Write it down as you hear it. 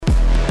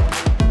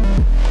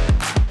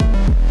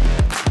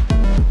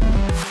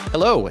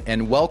Hello,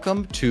 and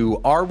welcome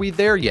to Are We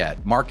There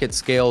Yet? Market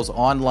Scale's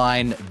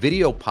online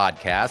video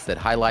podcast that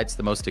highlights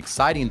the most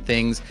exciting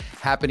things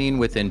happening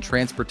within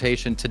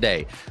transportation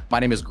today. My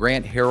name is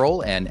Grant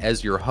Harrell, and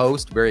as your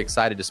host, very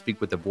excited to speak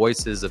with the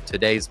voices of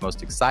today's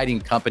most exciting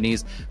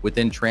companies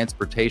within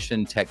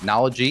transportation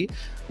technology.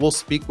 We'll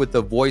speak with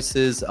the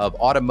voices of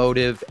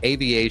automotive,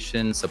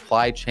 aviation,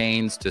 supply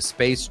chains, to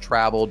space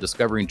travel,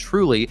 discovering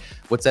truly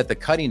what's at the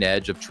cutting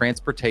edge of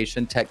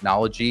transportation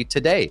technology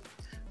today.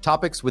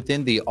 Topics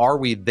within the Are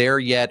We There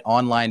Yet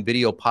online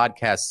video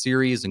podcast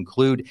series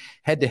include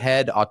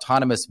head-to-head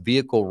autonomous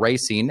vehicle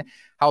racing.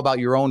 How about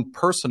your own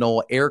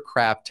personal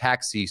aircraft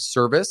taxi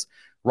service?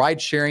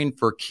 Ride sharing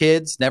for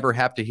kids. Never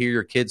have to hear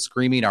your kids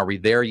screaming, "Are we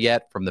there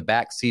yet?" from the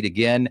back seat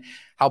again.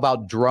 How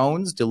about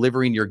drones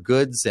delivering your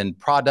goods and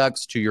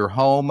products to your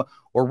home,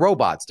 or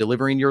robots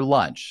delivering your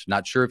lunch?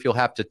 Not sure if you'll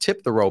have to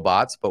tip the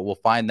robots, but we'll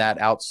find that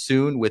out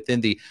soon within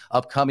the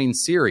upcoming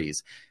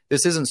series.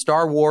 This isn't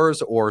Star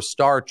Wars or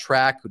Star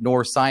Trek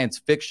nor science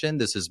fiction.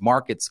 This is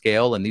market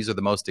scale, and these are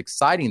the most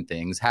exciting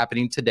things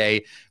happening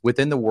today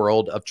within the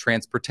world of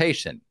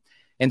transportation.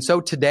 And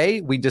so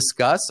today we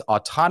discuss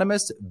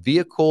autonomous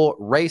vehicle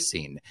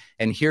racing.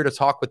 And here to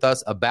talk with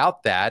us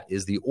about that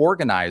is the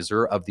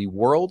organizer of the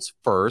world's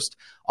first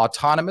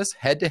autonomous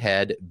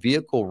head-to-head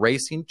vehicle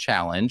racing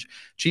challenge,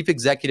 Chief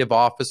Executive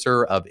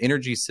Officer of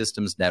Energy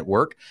Systems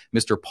Network,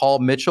 Mr. Paul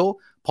Mitchell.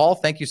 Paul,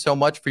 thank you so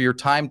much for your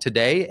time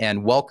today,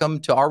 and welcome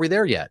to Are We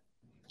There Yet?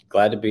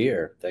 Glad to be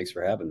here. Thanks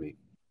for having me.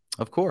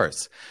 Of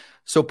course.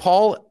 So,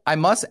 Paul, I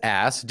must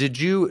ask, did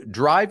you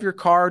drive your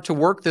car to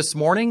work this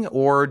morning,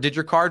 or did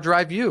your car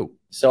drive you?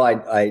 So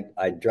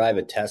I drive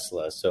a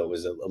Tesla, so it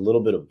was a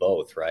little bit of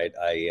both, right?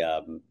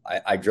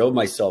 I drove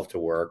myself to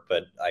work,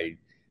 but I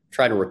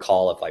try to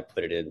recall if I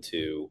put it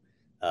into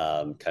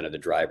kind of the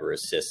driver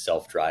assist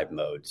self-drive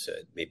mode, so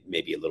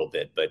maybe a little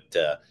bit.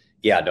 But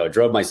I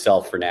drove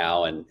myself for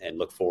now, and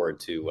look forward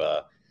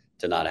to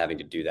not having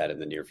to do that in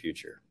the near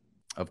future.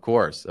 Of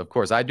course.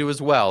 I do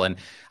as well. And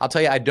I'll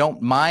tell you, I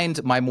don't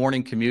mind my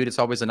morning commute. It's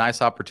always a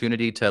nice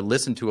opportunity to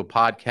listen to a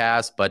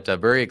podcast, but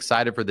very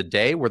excited for the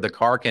day where the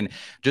car can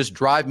just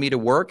drive me to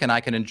work and I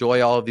can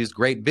enjoy all of these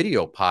great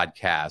video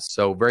podcasts.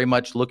 So very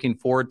much looking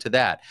forward to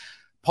that.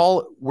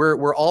 Paul,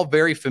 we're all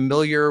very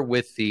familiar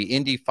with the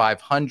Indy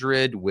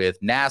 500,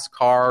 with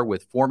NASCAR,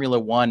 with Formula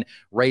One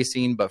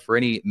racing. But for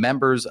any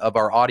members of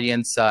our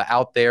audience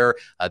out there,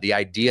 the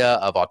idea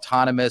of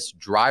autonomous,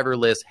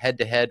 driverless,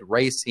 head-to-head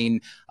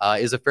racing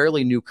is a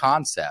fairly new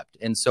concept.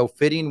 And so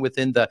fitting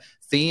within the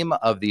theme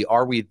of the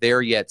Are We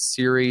There Yet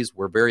series,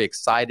 we're very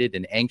excited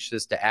and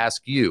anxious to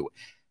ask you,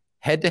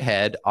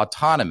 head-to-head,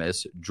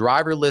 autonomous,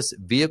 driverless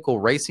vehicle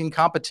racing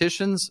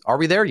competitions, are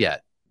we there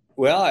yet?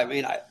 Well, I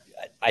mean,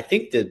 I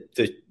think that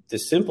the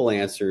simple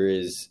answer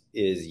is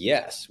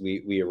yes.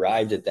 We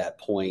arrived at that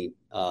point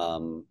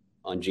on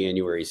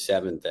January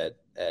 7th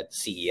at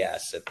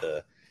CES at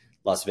the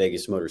Las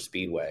Vegas Motor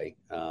Speedway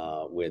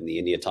when the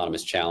Indy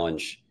Autonomous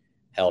Challenge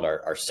held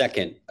our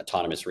second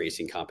autonomous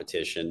racing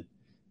competition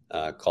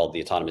called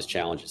the Autonomous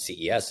Challenge at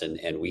CES.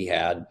 And we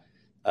had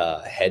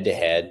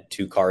head-to-head,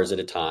 two cars at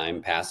a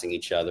time, passing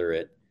each other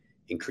at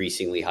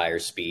increasingly higher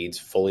speeds,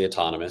 fully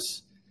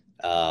autonomous.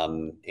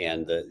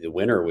 And the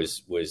winner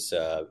was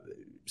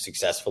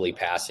successfully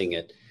passing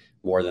at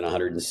more than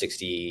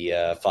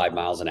 165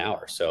 miles an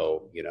hour.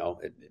 So,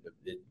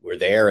 we're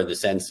there in the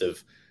sense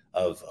of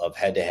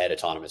head-to-head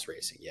autonomous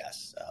racing.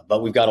 Yes.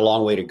 But we've got a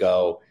long way to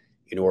go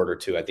in order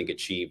to, I think,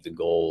 achieve the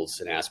goals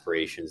and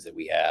aspirations that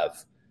we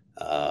have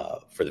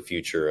for the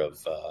future of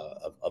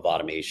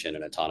automation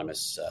and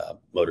autonomous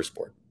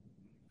motorsport.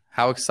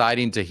 How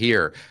exciting to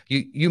hear.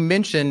 You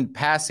mentioned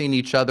passing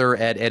each other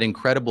at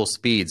incredible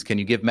speeds. Can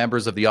you give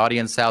members of the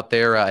audience out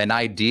there an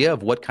idea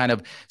of what kind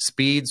of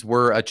speeds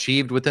were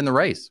achieved within the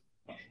race?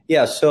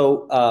 Yeah,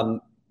 so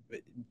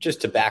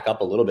just to back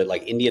up a little bit,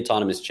 like Indy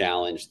Autonomous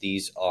Challenge,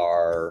 these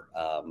are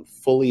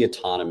fully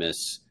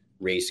autonomous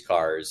race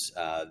cars.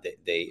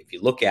 If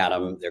you look at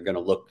them, they're going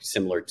to look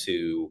similar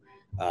to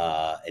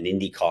an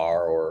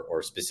INDYCAR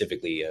or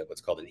specifically what's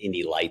called an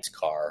Indy Lights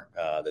car.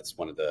 That's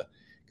one of the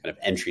kind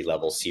of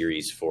entry-level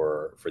series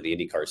for the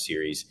INDYCAR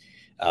series.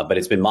 But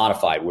it's been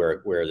modified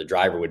where the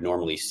driver would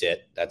normally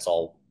sit. That's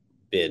all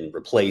been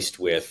replaced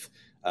with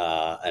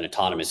an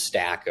autonomous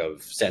stack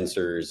of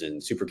sensors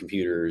and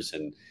supercomputers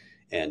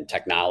and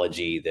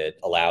technology that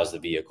allows the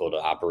vehicle to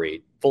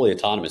operate fully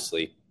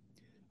autonomously.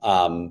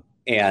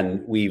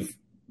 And we've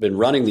been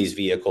running these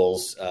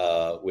vehicles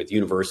with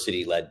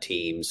university-led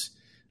teams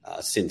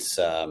since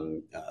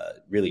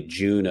really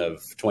June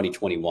of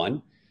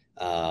 2021.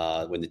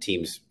 When the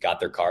teams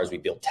got their cars, we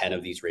built 10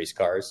 of these race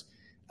cars.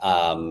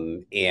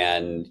 And,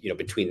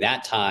 between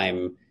that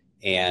time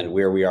and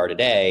where we are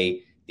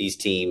today, these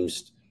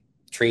teams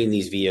train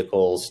these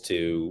vehicles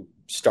to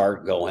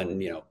start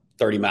going,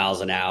 30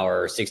 miles an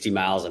hour, 60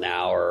 miles an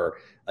hour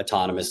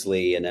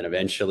autonomously. And then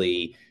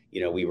eventually,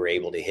 we were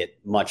able to hit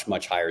much,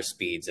 much higher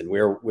speeds. And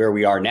where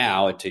we are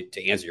now,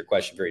 to answer your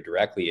question very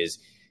directly, is,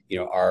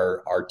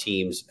 our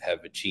teams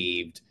have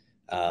achieved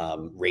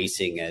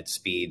racing at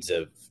speeds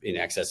of in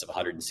excess of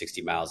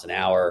 160 miles an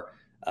hour,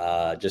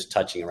 just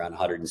touching around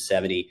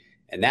 170.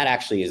 And that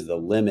actually is the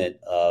limit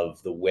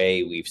of the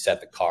way we've set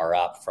the car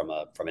up from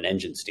an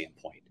engine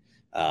standpoint.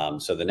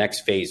 So the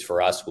next phase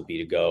for us will be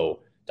to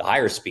go to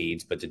higher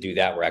speeds, but to do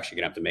that, we're actually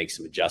going to have to make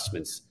some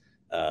adjustments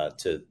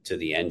to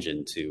the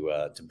engine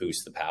to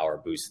boost the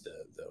power, boost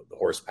the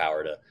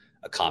horsepower to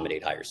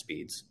accommodate higher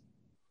speeds.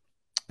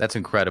 That's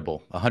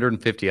incredible.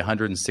 150,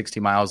 160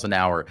 miles an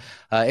hour.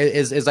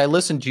 As I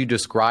listened to you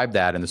describe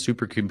that and the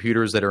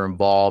supercomputers that are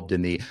involved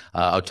in the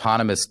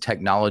autonomous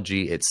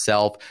technology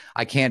itself,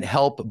 I can't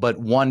help but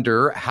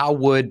wonder, how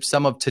would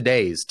some of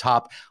today's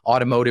top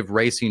automotive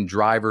racing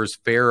drivers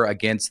fare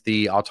against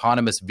the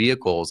autonomous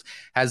vehicles?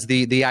 Has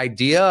the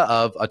idea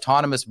of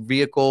autonomous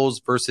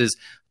vehicles versus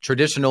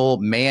traditional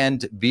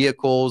manned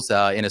vehicles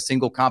in a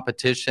single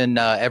competition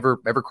ever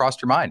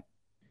crossed your mind?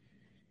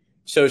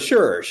 So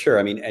sure.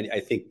 I mean,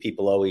 I think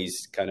people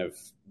always kind of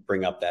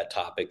bring up that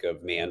topic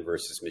of man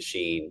versus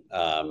machine.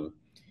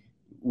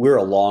 We're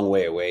a long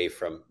way away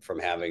from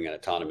having an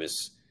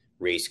autonomous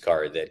race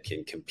car that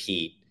can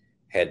compete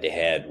head to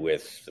head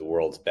with the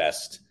world's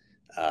best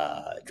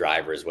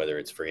drivers, whether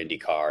it's for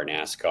INDYCAR,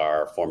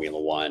 NASCAR,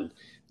 Formula One.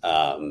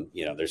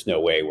 There's no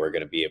way we're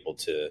going to be able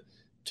to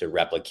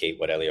replicate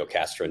what Helio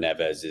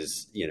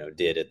Castroneves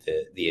did at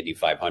the Indy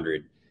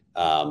 500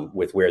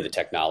 with where the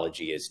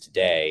technology is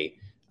today.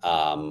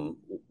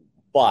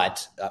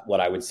 But what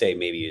I would say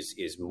maybe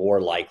is more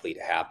likely to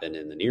happen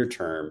in the near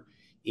term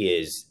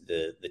is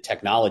the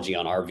technology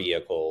on our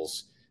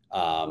vehicles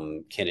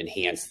can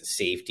enhance the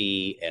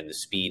safety and the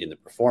speed and the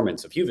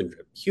performance of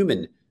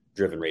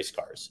human-driven race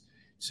cars.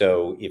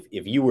 So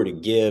if you were to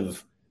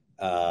give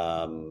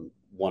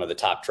one of the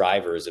top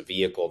drivers a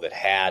vehicle that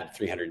had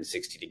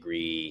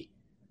 360-degree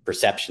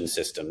perception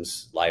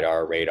systems,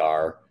 LIDAR,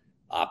 radar,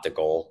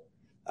 optical,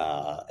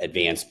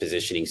 advanced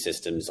positioning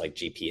systems like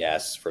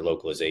GPS for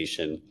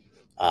localization,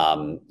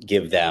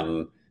 give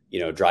them,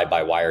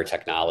 drive-by-wire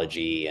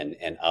technology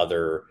and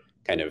other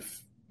kind of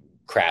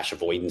crash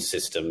avoidance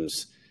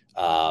systems.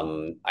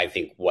 I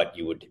think what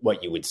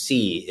you would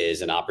see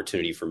is an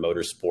opportunity for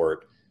motorsport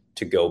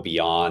to go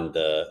beyond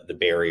the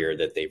barrier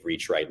that they've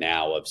reached right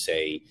now of,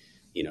 say,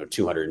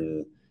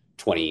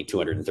 220,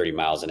 230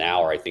 miles an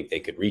hour. I think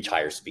they could reach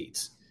higher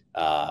speeds.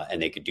 And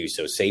they could do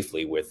so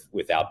safely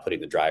without putting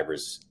the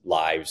drivers'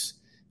 lives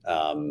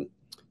at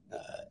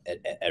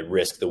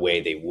risk the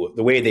way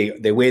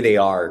they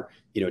are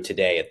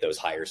today at those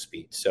higher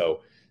speeds.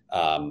 So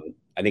I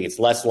think it's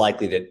less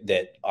likely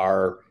that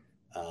our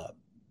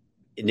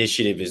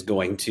initiative is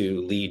going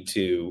to lead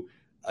to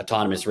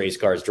autonomous race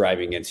cars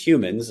driving against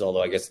humans,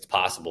 although I guess it's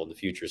possible in the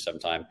future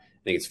sometime.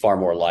 I think it's far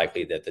more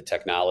likely that the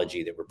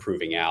technology that we're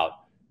proving out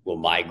will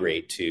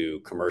migrate to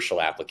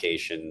commercial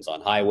applications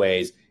on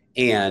highways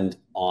and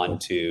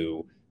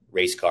onto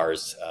race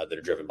cars that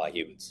are driven by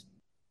humans.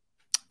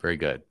 Very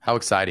good. How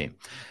exciting.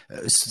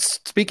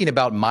 Speaking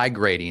about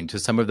migrating to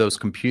some of those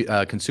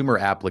consumer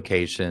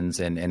applications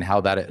and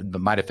how that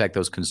might affect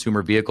those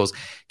consumer vehicles,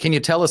 can you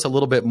tell us a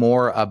little bit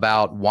more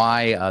about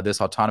why this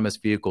autonomous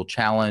vehicle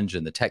challenge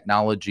and the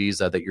technologies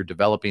that you're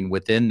developing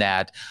within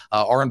that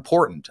are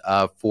important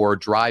for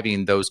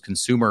driving those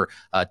consumer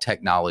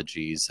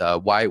technologies?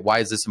 Why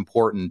is this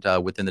important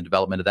within the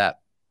development of that?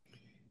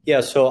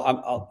 Yeah, so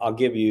I'll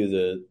give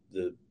you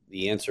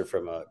the answer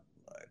from a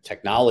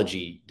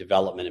technology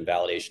development and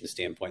validation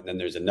standpoint. And then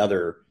there's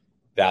another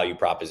value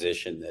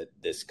proposition that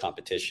this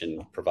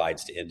competition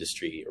provides to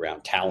industry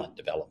around talent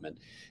development.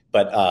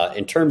 But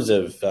in terms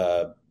of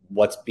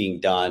what's being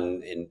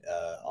done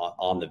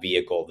on the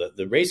vehicle,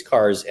 the race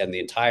cars and the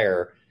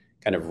entire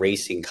kind of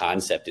racing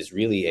concept is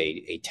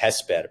really a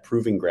test bed, a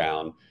proving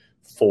ground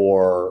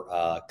for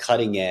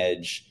cutting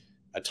edge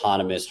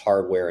autonomous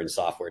hardware and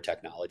software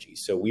technology.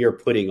 So we are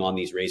putting on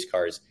these race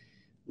cars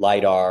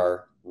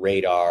LIDAR,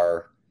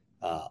 radar,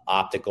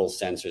 optical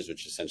sensors,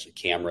 which is essentially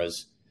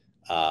cameras,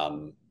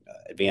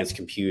 advanced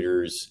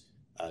computers,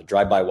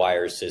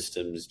 drive-by-wire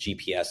systems,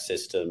 GPS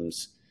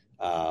systems,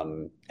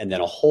 and then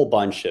a whole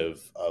bunch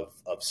of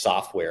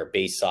software,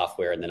 base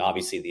software, and then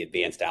obviously the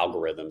advanced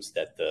algorithms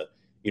that the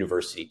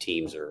university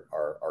teams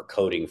are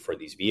coding for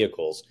these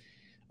vehicles.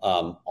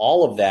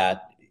 All of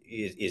that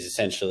is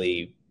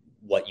essentially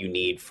what you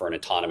need for an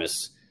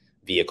autonomous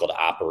vehicle to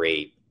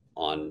operate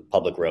on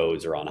public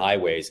roads or on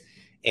highways.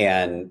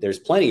 And there's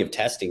plenty of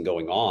testing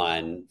going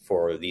on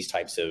for these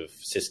types of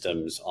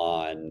systems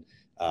on,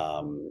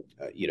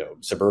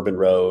 suburban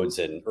roads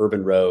and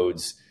urban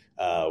roads,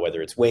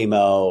 whether it's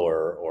Waymo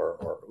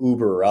or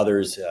Uber or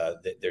others.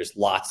 There's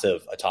lots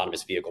of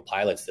autonomous vehicle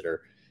pilots that have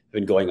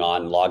been going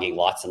on, logging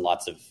lots and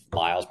lots of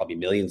miles, probably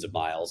millions of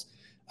miles.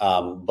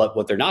 But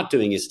what they're not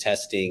doing is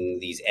testing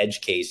these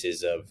edge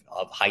cases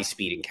of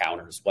high-speed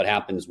encounters. What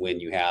happens when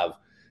you have,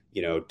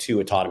 two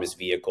autonomous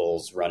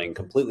vehicles running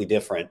completely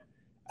different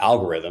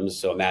algorithms?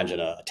 So imagine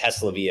a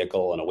Tesla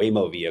vehicle and a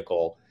Waymo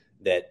vehicle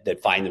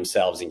that find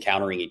themselves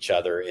encountering each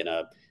other in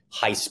a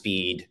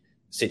high-speed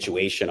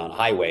situation on a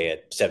highway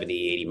at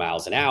 70, 80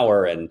 miles an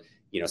hour. And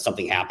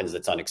something happens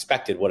that's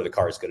unexpected, what are the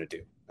cars going to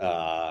do?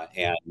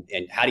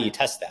 And how do you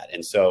test that?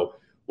 And so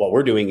what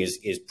we're doing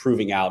is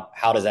proving out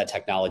how does that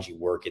technology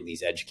work in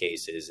these edge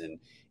cases, and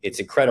it's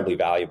incredibly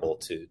valuable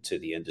to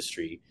the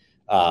industry.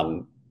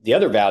 The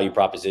other value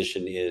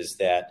proposition is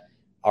that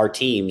our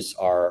teams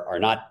are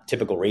not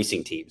typical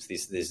racing teams.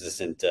 This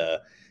isn't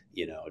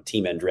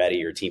Team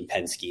Andretti or Team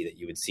Penske that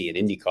you would see in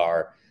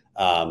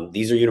INDYCAR.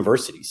 These are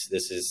universities.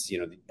 This is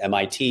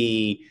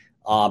MIT,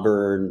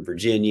 Auburn,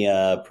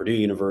 Virginia, Purdue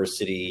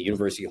University,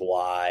 University of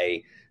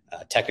Hawaii,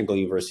 Technical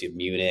University of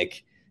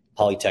Munich,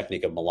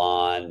 Polytechnic of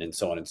Milan, and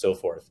so on and so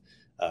forth.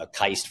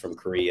 KAIST from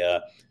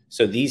Korea.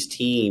 So these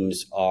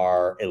teams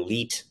are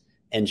elite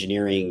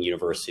engineering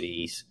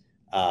universities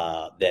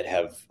that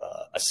have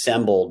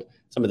assembled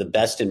some of the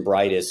best and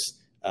brightest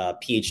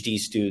PhD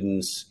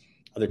students,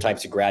 other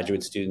types of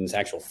graduate students,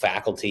 actual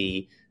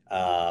faculty,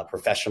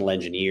 professional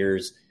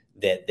engineers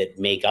that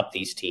make up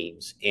these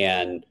teams.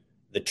 And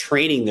the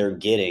training they're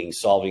getting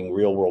solving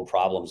real world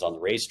problems on the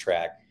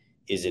racetrack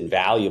is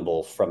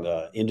invaluable from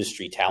the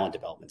industry talent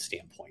development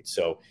standpoint.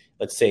 So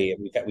let's say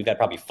we've had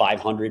probably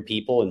 500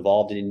 people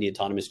involved in Indy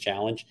Autonomous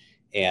Challenge.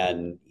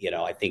 And,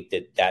 I think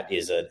that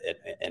is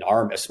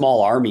a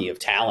small army of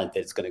talent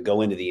that's going to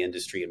go into the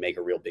industry and make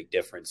a real big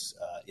difference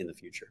in the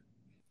future.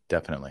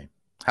 Definitely.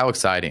 How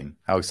exciting.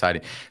 How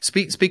exciting.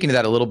 Speaking of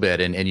that a little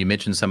bit, and you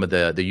mentioned some of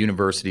the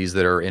universities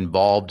that are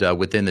involved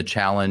within the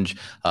challenge,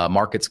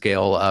 market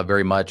scale,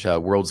 very much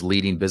world's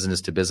leading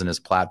business-to-business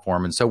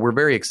platform. And so we're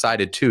very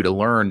excited, too, to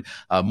learn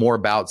more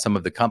about some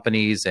of the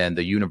companies and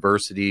the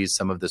universities,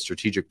 some of the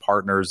strategic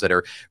partners that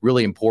are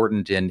really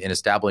important in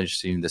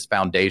establishing this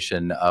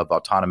foundation of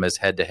autonomous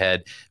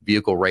head-to-head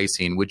vehicle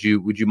racing. Would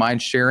you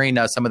mind sharing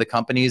some of the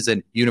companies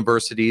and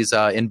universities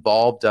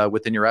involved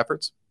within your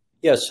efforts?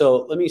 Yeah,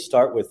 so let me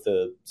start with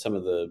some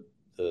of the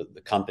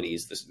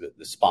companies,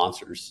 the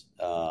sponsors,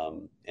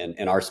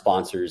 and our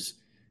sponsors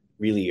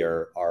really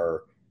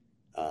are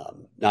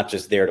not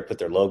just there to put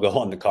their logo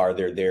on the car;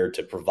 they're there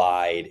to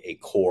provide a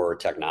core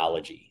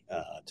technology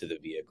to the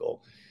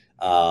vehicle.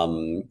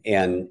 And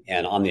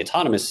on the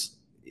autonomous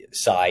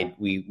side,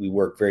 we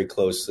work very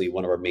closely.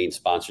 One of our main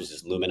sponsors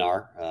is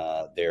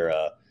Luminar. They're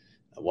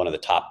one of the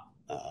top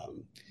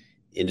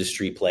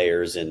industry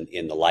players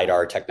in the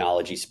LIDAR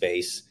technology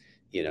space.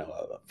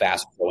 A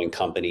fast-growing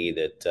company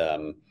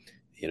that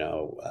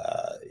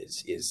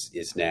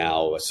is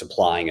now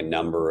supplying a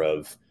number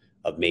of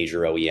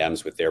major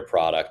OEMs with their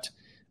product.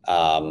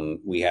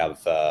 We have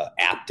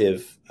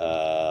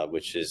Aptiv,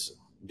 which has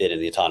been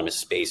in the autonomous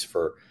space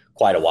for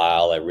quite a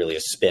while. Really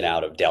a spin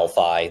out of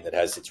Delphi that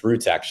has its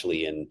roots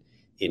actually in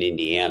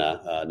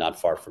Indiana, not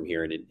far from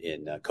here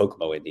in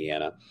Kokomo,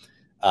 Indiana.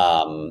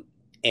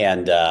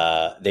 And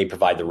they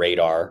provide the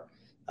radar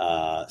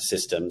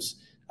systems.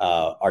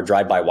 Our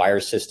drive-by-wire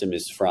system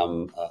is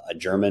from a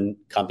German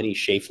company,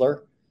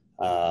 Schaeffler.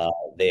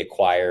 They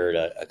acquired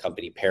a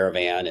company,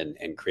 Paravan,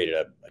 and created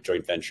a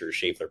joint venture,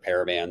 Schaeffler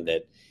Paravan,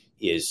 that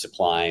is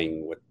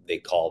supplying what they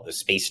call the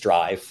Space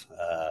Drive,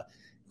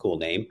 cool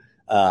name,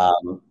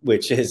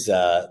 which is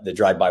the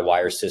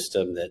drive-by-wire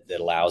system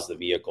that allows the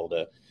vehicle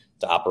to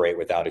operate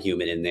without a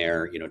human in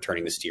there,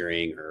 turning the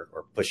steering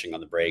or pushing on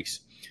the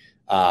brakes.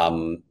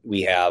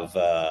 We have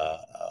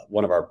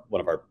one of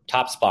our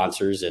top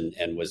sponsors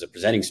and was a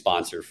presenting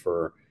sponsor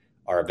for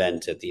our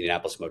event at the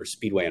Indianapolis Motor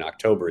Speedway in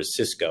October is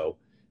Cisco.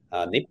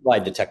 They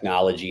provide the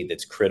technology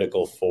that's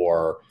critical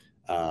for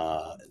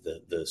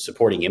the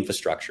supporting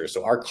infrastructure.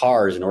 So our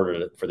cars, in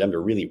order for them to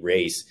really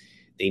race,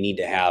 they need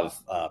to have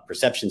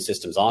perception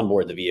systems on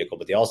board the vehicle,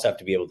 but they also have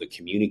to be able to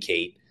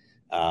communicate,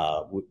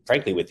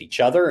 frankly, with each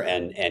other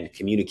and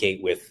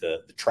communicate with the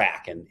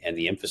track and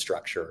the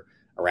infrastructure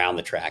around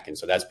the track. And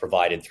so that's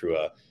provided through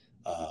a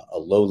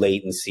low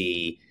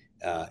latency,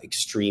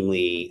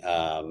 extremely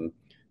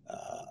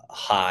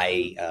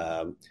high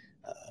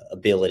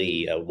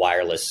ability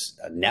wireless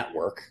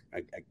network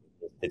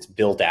that's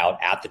built out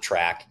at the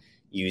track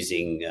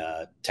using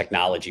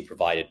technology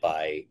provided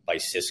by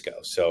Cisco.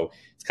 So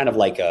it's kind of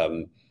like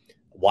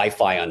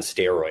Wi-Fi on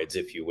steroids,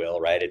 if you will,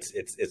 right? It's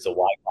a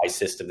Wi-Fi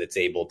system that's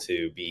able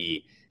to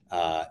be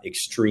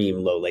extreme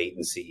low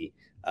latency,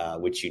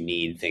 which you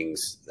need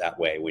things that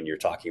way when you're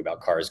talking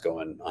about cars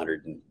going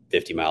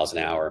 150 miles an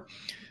hour.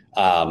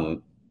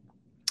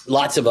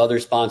 Lots of other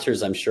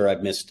sponsors. I'm sure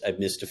I've missed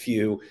a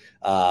few,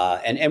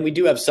 and we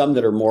do have some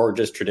that are more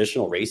just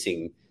traditional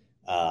racing,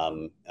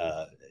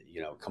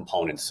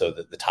 components. So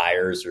that the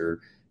tires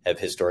have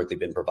historically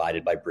been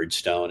provided by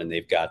Bridgestone, and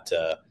they've got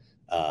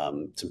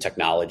some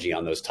technology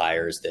on those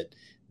tires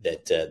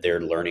that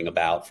they're learning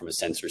about from a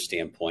sensor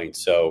standpoint.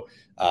 So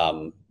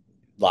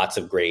lots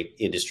of great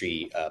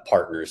industry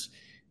partners.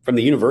 From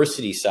the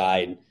university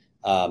side,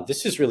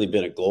 this has really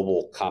been a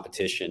global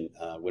competition.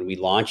 When we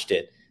launched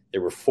it,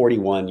 there were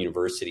 41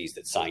 universities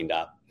that signed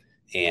up.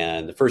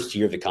 And the first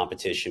year of the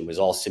competition was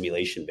all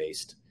simulation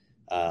based.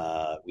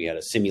 We had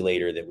a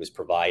simulator that was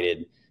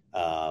provided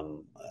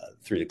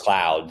through the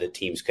cloud that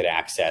teams could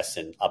access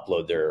and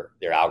upload their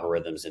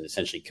algorithms and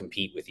essentially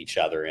compete with each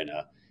other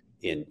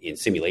in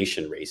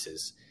simulation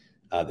races.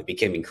 that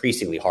became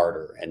increasingly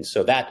harder. And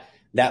so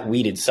that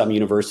weeded some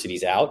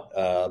universities out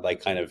by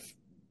kind of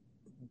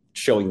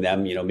showing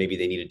them, maybe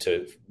they needed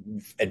to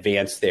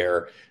advance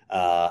their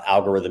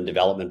algorithm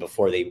development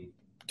before they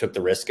took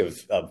the risk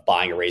of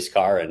buying a race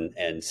car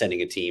and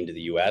sending a team to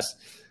the U.S.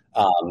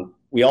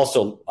 We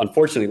also,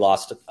 unfortunately,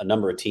 lost a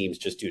number of teams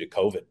just due to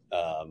COVID.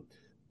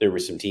 There were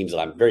some teams that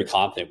I'm very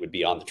confident would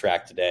be on the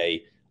track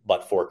today,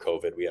 but for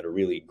COVID. We had a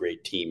really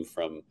great team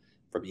from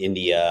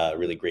India, a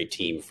really great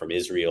team from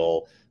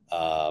Israel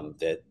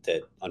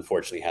that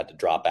unfortunately had to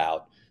drop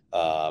out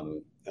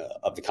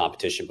of the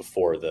competition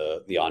before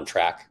the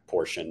on-track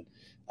portion.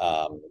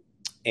 But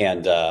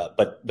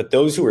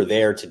those who are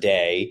there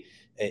today,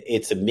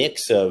 it's a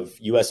mix of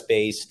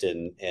U.S.-based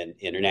and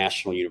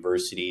international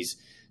universities.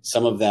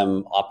 Some of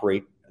them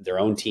operate their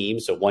own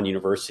teams. So one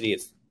university,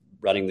 it's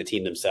running the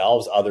team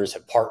themselves. Others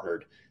have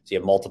partnered. So you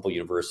have multiple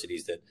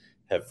universities that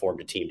have formed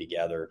a team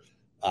together.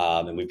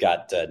 And we've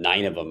got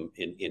 9 of them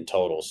in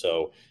total.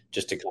 So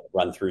just to kind of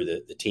run through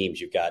the teams,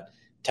 you've got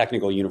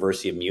Technical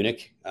University of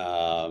Munich,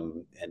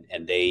 and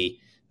they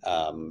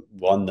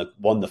won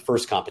the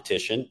first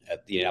competition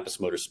at the Indianapolis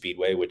Motor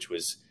Speedway, which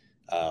was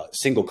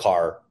single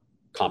car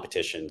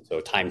competition, so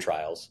time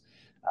trials.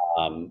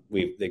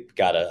 They've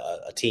got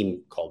a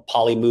team called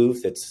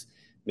Polymove that's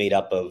made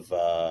up of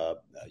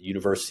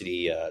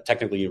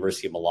Technical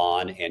University of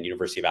Milan and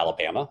University of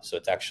Alabama. So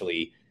it's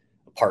actually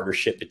a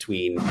partnership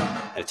between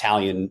an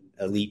Italian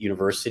elite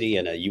university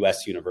and a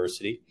U.S.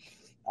 university.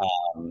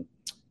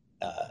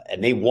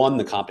 And they won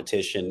the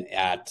competition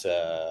at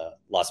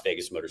Las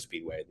Vegas Motor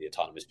Speedway, the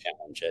Autonomous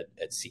Challenge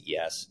at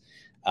CES.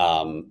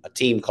 A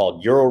team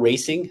called Euro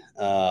Racing,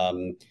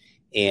 and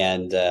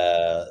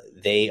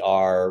they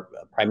are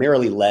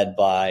primarily led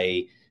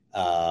by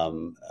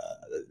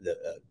the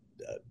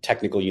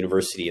Technical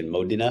University in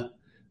Modena,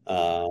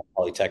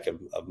 Polytech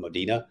of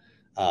Modena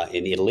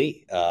in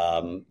Italy.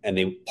 And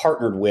they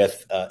partnered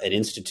with an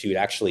institute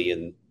actually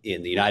in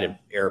the United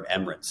Arab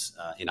Emirates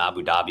in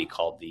Abu Dhabi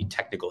called the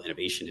Technical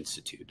Innovation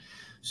Institute.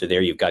 So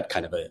there you've got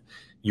kind of a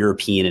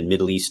European and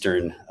Middle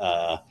Eastern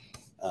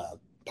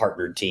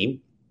partnered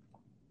team.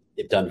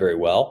 They've done very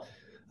well.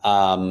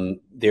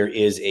 There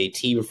is a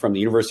team from the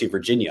University of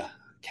Virginia,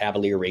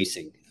 Cavalier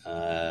Racing,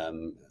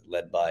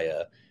 led by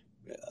a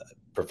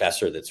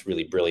professor that's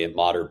really brilliant,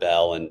 Mater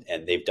Bell,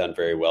 and they've done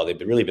very well. They've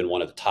really been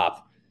one of the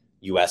top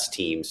U.S.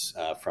 teams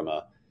from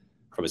a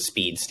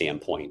speed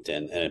standpoint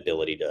and an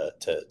ability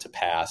to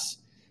pass.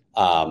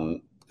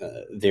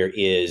 There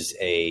is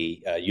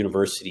a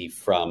university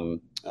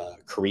from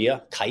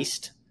Korea,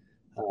 KAIST,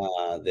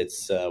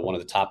 that's one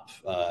of the top,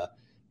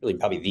 really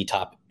probably the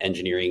top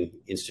engineering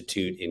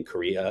institute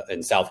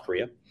in South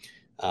Korea.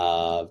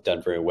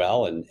 Done very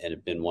well and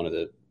have been one of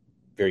the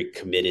very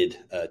committed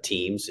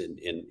teams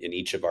in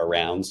each of our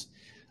rounds.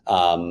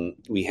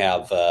 We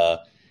have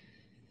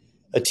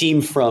a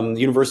team from the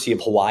University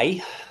of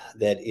Hawaii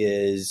that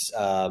is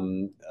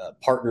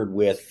partnered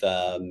with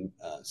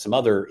some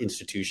other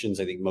institutions,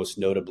 I think most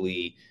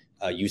notably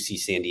UC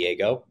San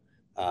Diego.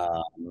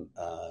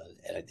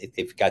 And I think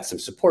they've got some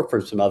support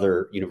from some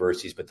other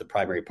universities, but the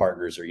primary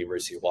partners are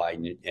University of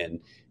Hawaii and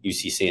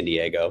UC San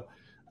Diego.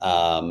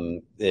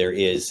 There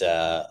is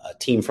a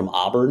team from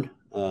Auburn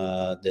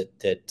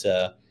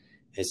that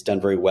has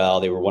done very well.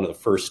 They were one of the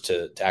first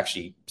to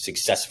actually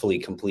successfully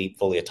complete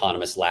fully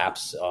autonomous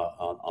laps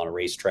on a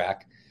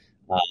racetrack.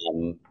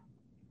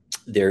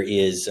 There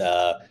is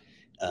a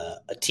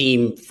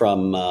team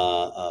from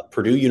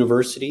Purdue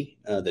University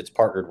that's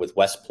partnered with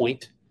West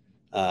Point.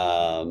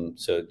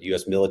 So the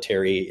U.S.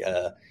 Military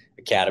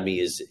Academy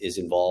is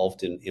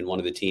involved in one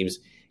of the teams.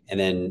 And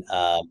then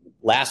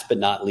last but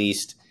not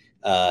least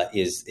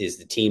is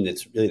the team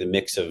that's really the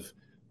mix of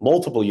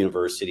multiple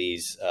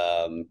universities.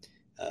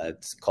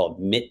 It's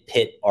called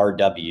MIT-PIT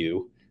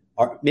RW.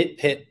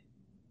 MIT-PIT,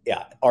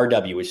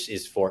 RW, which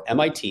is for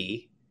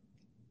MIT,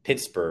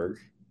 Pittsburgh,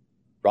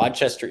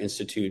 Rochester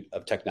Institute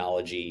of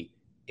Technology,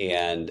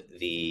 and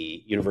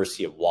the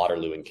University of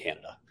Waterloo in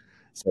Canada.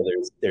 So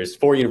there's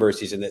 4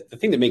 universities, and the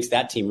thing that makes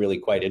that team really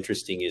quite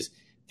interesting is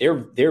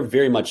they're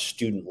very much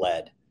student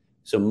led.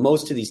 So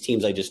most of these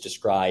teams I just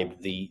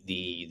described, the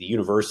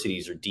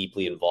universities are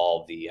deeply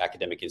involved. The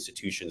academic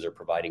institutions are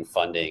providing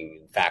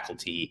funding,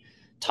 faculty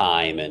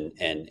time, and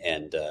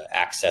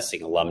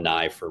accessing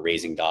alumni for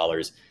raising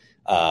dollars.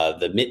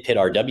 The MIT-PIT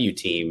RW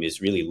team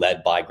is really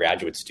led by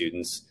graduate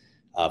students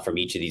from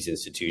each of these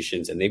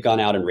institutions, and they've gone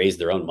out and raised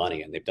their own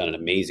money, and they've done an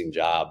amazing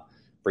job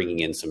bringing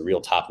in some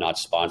real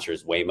top-notch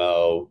sponsors,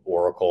 Waymo,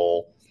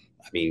 Oracle.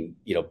 I mean,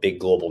 big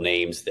global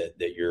names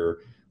that your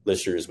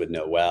listeners would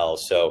know well.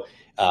 So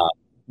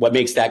what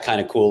makes that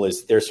kind of cool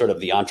is they're sort of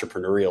the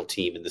entrepreneurial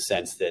team in the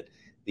sense that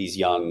these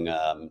young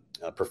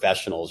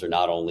professionals are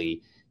not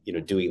only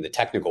doing the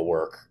technical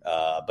work,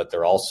 but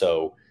they're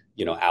also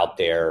out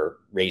there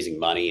raising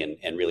money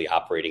and really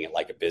operating it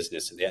like a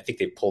business. And I think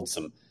they've pulled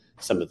some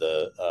of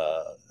the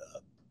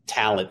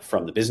talent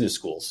from the business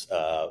schools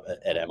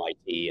at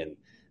MIT, and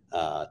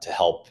to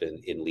help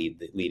in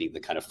leading the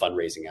kind of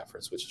fundraising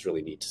efforts, which is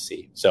really neat to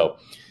see. So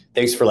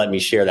thanks for letting me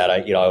share that.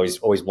 I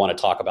always want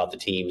to talk about the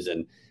teams,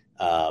 and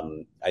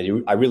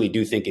I really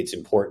do think it's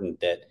important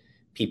that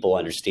people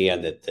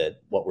understand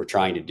that what we're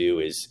trying to do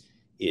is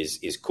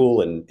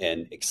cool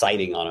and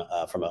exciting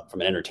from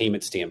an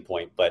entertainment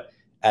standpoint, but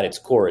at its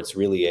core, it's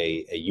really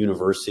a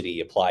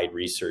university applied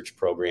research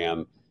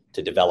program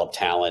to develop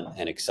talent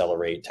and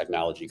accelerate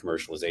technology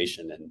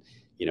commercialization. And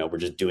we're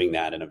just doing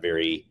that in a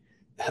very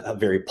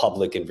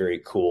public and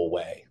very cool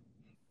way.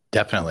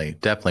 Definitely.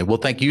 Well,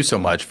 thank you so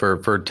much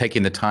for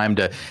taking the time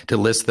to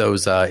list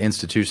those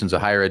institutions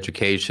of higher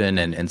education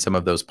and some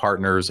of those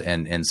partners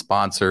and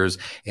sponsors.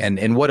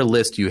 And what a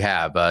list you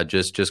have,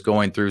 just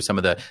going through some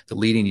of the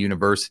leading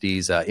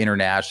universities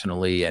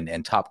internationally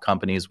and top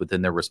companies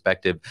within their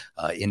respective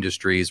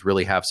industries.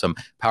 Really have some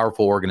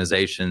powerful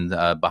organizations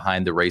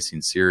behind the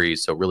racing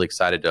series. So really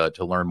excited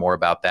to learn more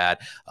about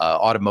that.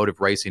 Automotive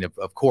racing,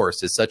 of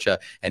course, is such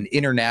an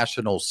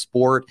international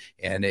sport.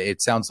 And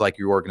it sounds like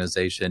your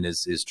organization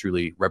is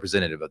truly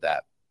representative of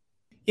that.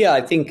 Yeah,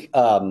 I think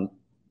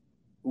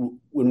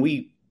when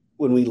we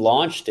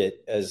launched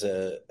it as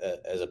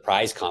a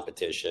prize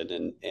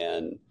competition,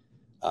 and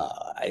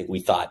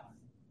we thought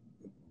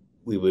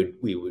we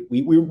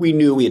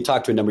knew, we had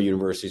talked to a number of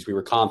universities. We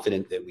were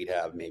confident that we'd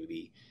have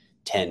maybe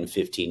 10,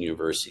 15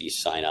 universities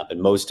sign up,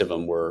 and most of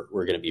them were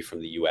going to be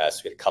from the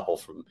U.S. We had a couple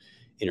from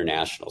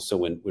international. So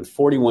when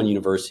 41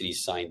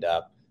 universities signed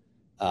up,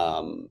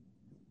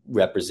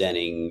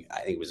 representing,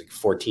 I think it was like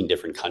 14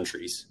 different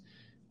countries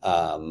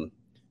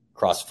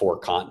across 4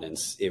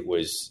 continents, it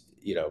was,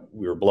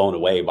 we were blown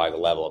away by the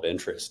level of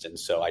interest. And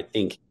so I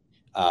think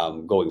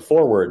going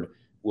forward,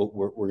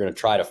 we're going to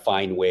try to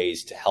find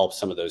ways to help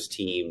some of those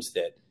teams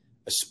that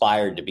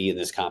aspired to be in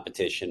this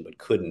competition but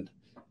couldn't,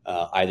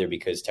 either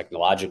because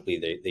technologically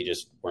they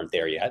just weren't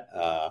there yet,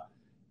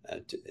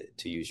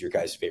 to use your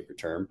guys' favorite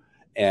term,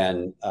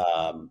 and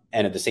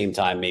at the same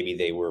time maybe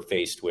they were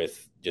faced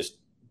with just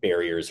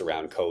barriers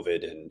around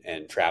COVID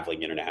and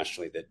traveling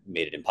internationally that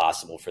made it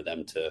impossible for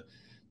them to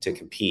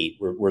compete.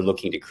 We're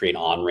looking to create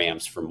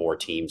on-ramps for more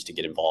teams to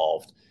get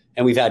involved.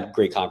 And we've had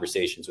great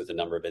conversations with a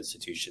number of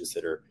institutions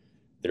that are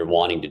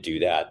wanting to do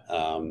that.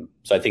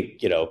 So I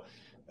think,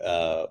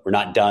 we're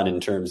not done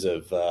in terms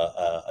of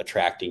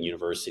attracting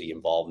university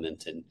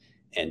involvement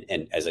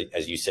and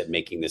as you said,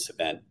 making this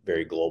event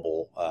very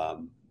global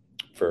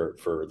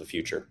for the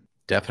future.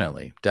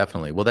 Definitely.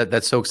 Well,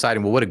 that's so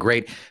exciting. Well, what a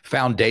great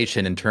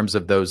foundation in terms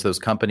of those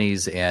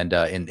companies and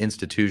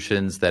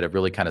institutions that have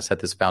really kind of set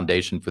this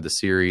foundation for the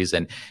series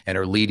and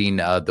are leading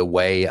the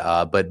way.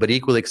 But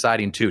equally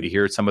exciting too to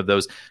hear some of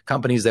those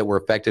companies that were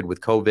affected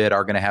with COVID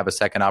are going to have a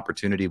second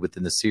opportunity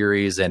within the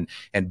series, and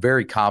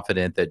very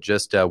confident that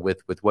just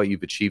with what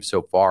you've achieved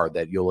so far,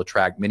 that you'll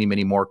attract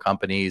many more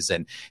companies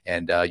and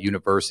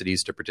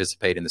universities to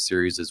participate in the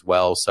series as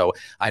well. So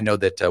I know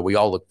that we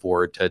all look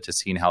forward to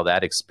seeing how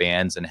that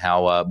expands and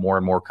how more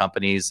and more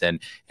companies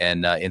and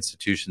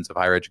institutions of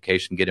higher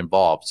education get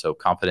involved. So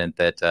confident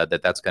that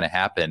that's going to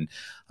happen.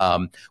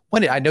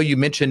 I know you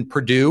mentioned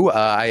Purdue.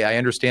 I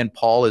understand,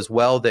 Paul, as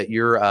well, that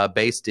you're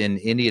based in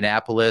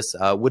Indianapolis.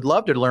 Would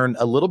love to learn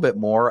a little bit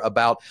more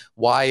about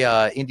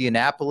why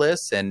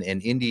Indianapolis and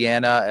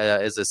Indiana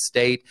as a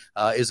state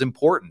is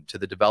important to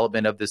the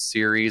development of this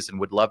series, and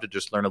would love to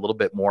just learn a little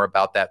bit more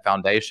about that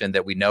foundation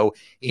that we know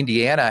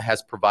Indiana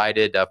has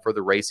provided for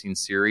the racing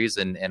series,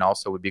 and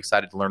also would be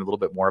excited to learn a little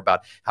bit more about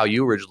how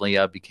you originally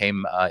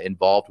became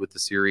involved with the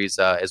series,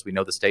 as we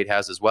know the state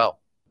has as well.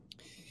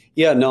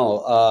 Yeah,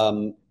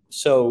 no.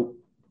 So,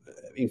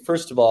 I mean,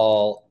 first of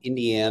all,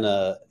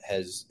 Indiana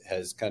has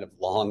kind of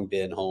long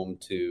been home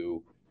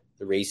to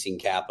the racing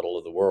capital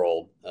of the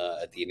world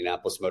at the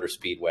Indianapolis Motor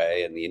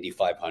Speedway and the Indy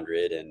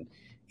 500, and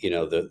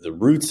the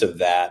roots of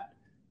that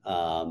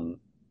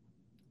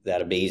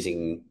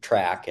amazing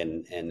track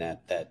and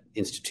that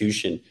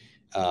institution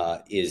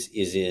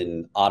is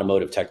in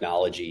automotive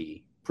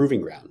technology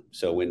proving ground.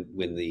 So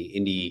when the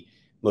Indy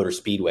Motor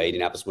Speedway,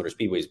 Indianapolis Motor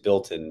Speedway, is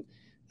built in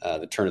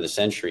the turn of the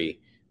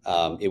century,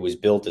 it was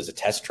built as a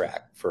test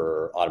track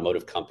for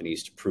automotive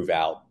companies to prove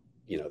out,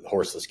 the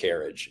horseless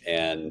carriage.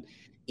 And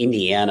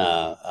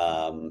Indiana,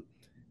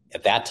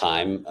 at that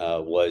time,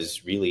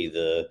 was really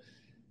the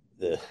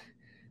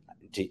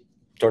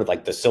sort of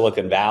like the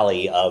Silicon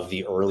Valley of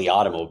the early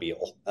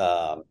automobile.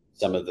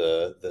 Some of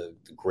the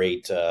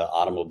great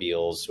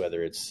automobiles,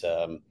 whether it's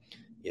the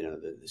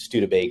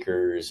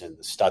Studebakers and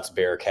the Stutz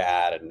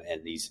Bearcat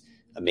and these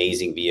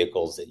amazing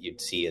vehicles that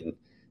you'd see in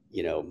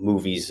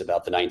movies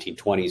about the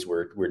 1920s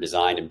were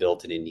designed and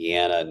built in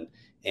Indiana,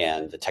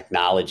 and the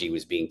technology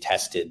was being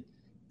tested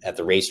at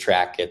the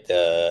racetrack at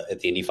the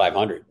Indy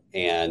 500.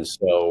 And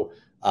so,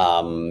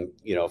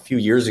 a few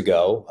years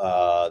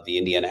ago, the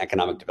Indiana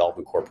Economic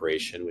Development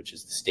Corporation, which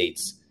is the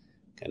state's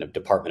kind of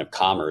Department of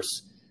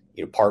Commerce,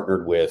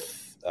 partnered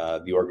with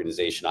the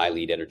organization I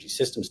Lead Energy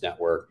Systems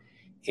Network,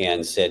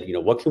 and said,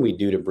 what can we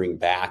do to bring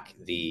back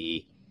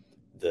the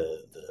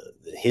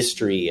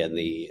history and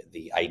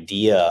the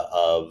idea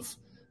of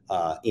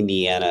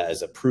Indiana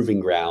as a proving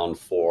ground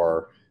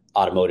for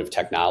automotive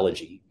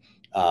technology.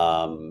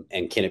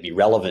 And can it be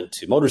relevant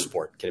to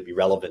motorsport? Can it be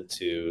relevant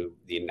to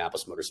the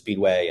Indianapolis Motor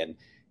Speedway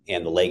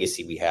and the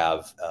legacy we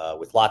have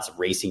with lots of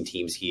racing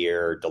teams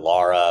here?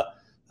 Dallara,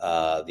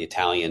 the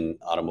Italian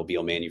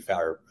automobile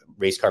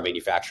race car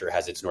manufacturer,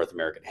 has its North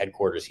American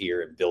headquarters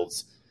here and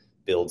builds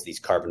these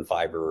carbon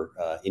fiber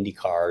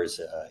INDYCARs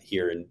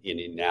here in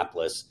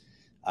Indianapolis.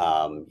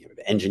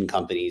 Engine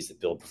companies that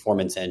build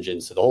performance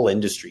engines. So the whole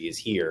industry is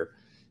here.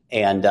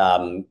 And,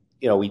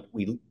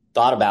 we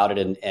thought about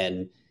it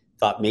and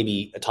thought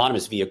maybe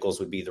autonomous vehicles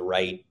would be the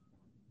right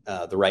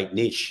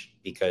niche,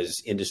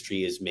 because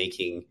industry is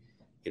making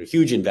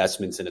huge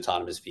investments in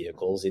autonomous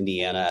vehicles.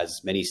 Indiana,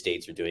 as many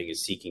states are doing,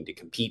 is seeking to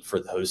compete for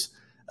those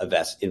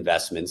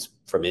investments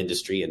from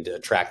industry and to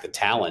attract the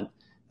talent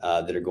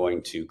that are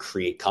going to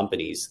create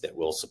companies that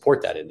will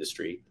support that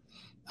industry.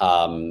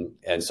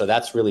 And so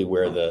that's really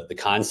where the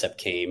concept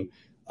came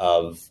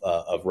of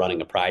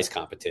running a prize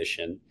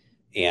competition.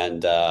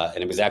 And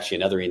it was actually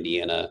another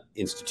Indiana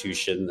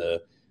institution,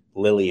 the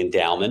Lilly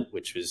Endowment,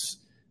 which was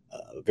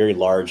a very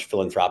large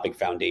philanthropic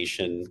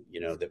foundation,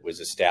 that was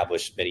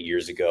established many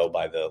years ago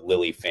by the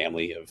Lilly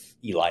family of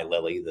Eli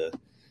Lilly, the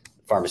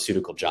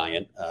pharmaceutical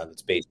giant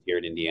that's based here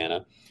in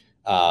Indiana.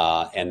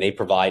 And they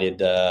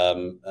provided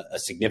a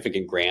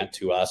significant grant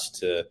to us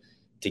to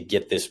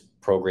get this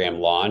program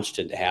launched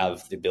and to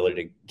have the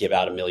ability to give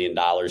out $1 million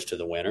to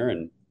the winner.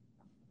 And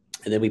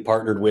then we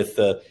partnered with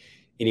the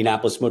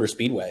Indianapolis Motor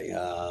Speedway,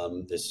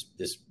 this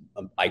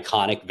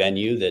iconic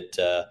venue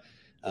that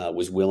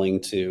was willing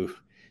to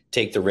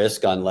take the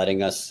risk on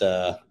letting us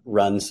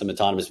run some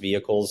autonomous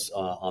vehicles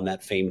on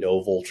that famed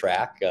oval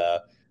track,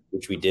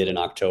 which we did in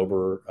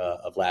October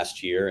of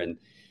last year. And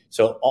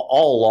so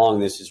all along,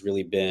 this has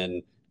really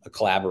been a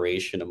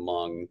collaboration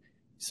among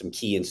some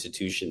key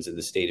institutions in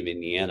the state of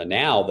Indiana.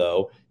 Now,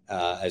 though,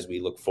 as we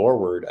look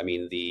forward,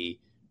 the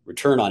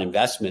return on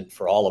investment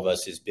for all of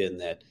us has been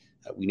that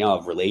we now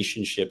have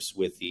relationships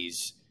with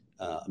these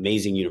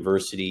amazing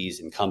universities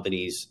and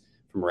companies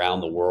from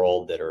around the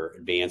world that are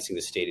advancing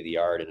the state of the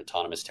art in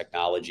autonomous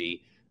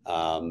technology.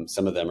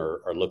 Some of them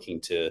are looking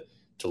to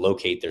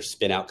locate their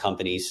spin out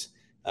companies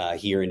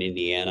here in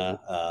Indiana,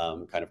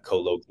 kind of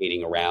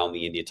co-locating around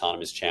the Indy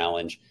Autonomous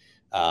Challenge.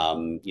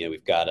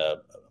 We've got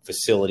a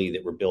facility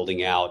that we're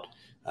building out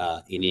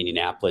in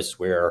Indianapolis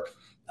where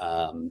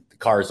the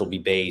cars will be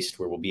based,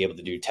 where we'll be able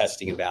to do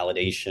testing and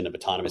validation of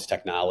autonomous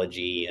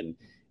technology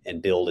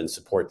and build and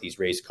support these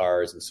race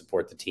cars and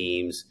support the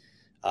teams.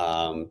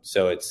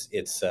 So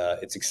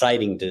it's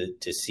exciting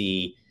to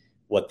see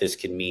what this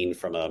can mean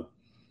from a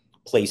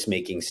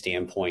placemaking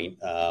standpoint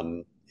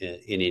in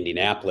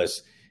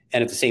Indianapolis,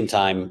 and at the same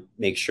time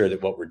make sure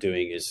that what we're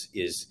doing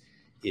is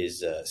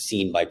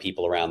seen by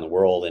people around the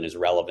world and is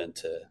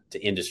relevant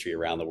to industry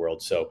around the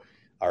world. So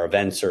our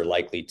events are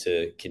likely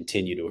to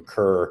continue to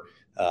occur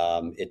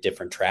at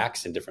different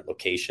tracks and different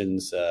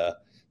locations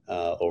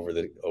over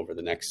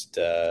the next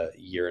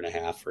year and a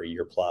half or a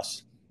year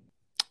plus.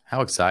 How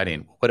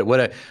exciting!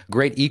 What a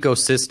great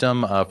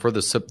ecosystem for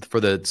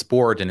the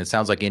sport, and it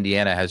sounds like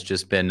Indiana has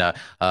just been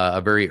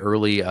a very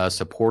early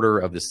supporter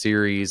of the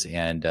series,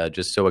 and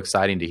just so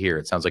exciting to hear.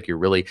 It sounds like you're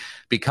really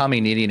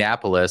becoming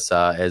Indianapolis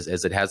as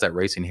it has that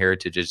racing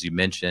heritage, as you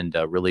mentioned,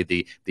 really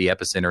the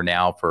epicenter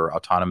now for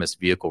autonomous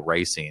vehicle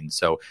racing.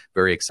 So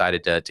very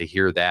excited to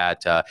hear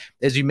that.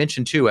 As you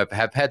mentioned too,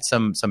 have had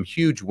some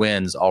huge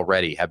wins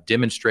already. Have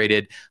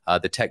demonstrated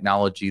the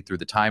technology through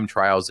the time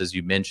trials, as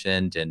you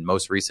mentioned, and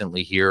most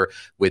recently here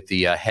with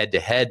the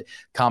head-to-head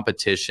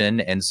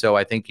competition. And so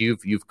I think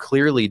you've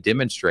clearly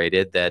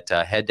demonstrated that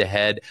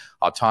head-to-head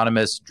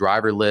autonomous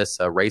driverless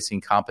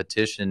racing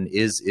competition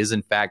is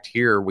in fact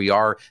here. We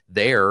are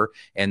there.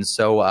 And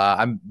so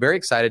I'm very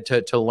excited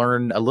to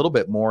learn a little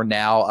bit more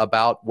now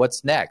about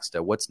what's next.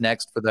 What's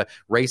next for the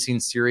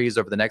racing series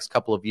over the next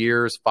couple of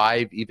years,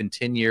 5, even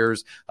 10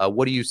 years?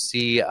 What do you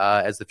see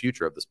as the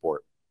future of the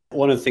sport?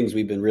 One of the things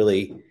we've been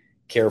really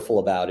careful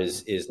about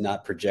is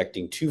not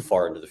projecting too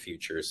far into the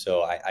future.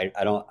 So I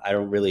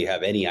don't really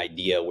have any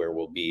idea where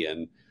we'll be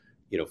in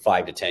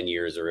 5 to 10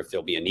 years, or if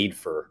there'll be a need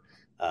for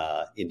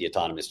Indy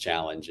Autonomous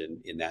Challenge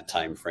in that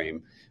time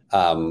frame.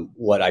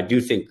 What I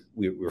do think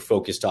we're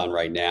focused on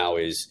right now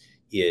is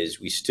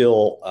we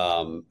still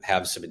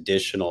have some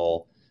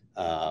additional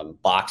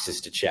boxes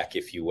to check,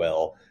 if you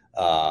will,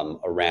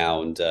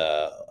 around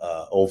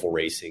oval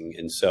racing,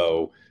 and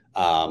so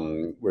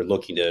we're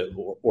looking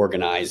to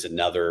organize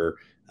another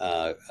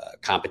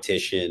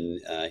competition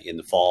in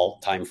the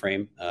fall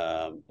timeframe,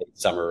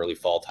 summer, early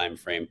fall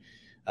timeframe.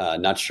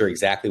 Not sure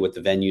exactly what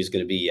the venue is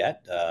going to be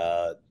yet.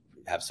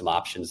 Have some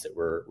options that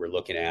we're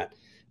looking at,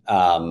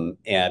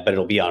 but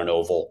it'll be on an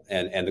oval,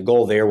 and the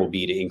goal there will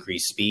be to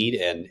increase speed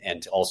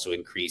and to also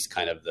increase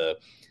kind of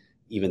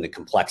even the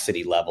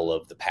complexity level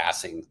of the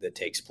passing that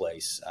takes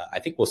place. I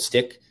think we'll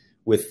stick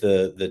with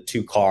the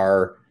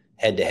 2-car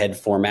head-to-head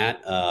format.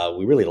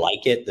 We really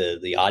like it.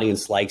 The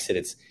audience likes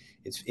it.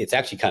 It's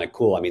actually kind of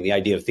cool. I mean, the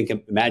idea of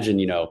imagine,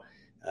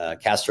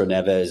 Castro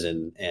Neves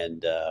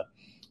and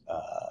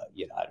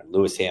I don't know,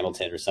 Lewis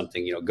Hamilton or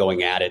something,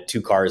 going at it,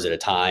 2 cars at a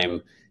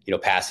time,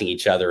 passing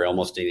each other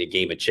almost in a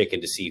game of chicken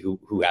to see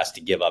who has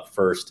to give up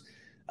first.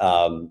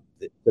 That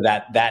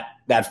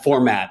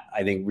format,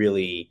 I think,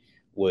 really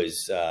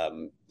was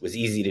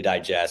easy to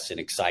digest and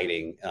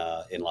exciting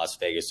in Las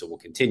Vegas. So we'll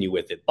continue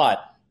with it. But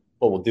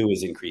what we'll do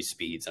is increase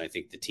speeds, and I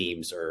think the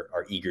teams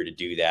are eager to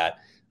do that.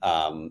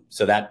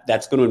 So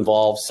that's going to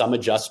involve some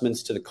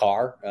adjustments to the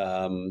car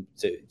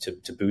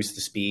to boost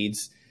the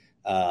speeds,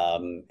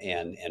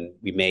 and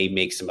we may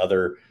make some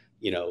other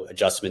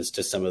adjustments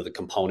to some of the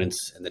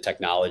components and the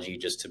technology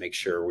just to make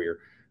sure we're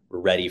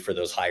ready for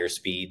those higher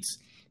speeds.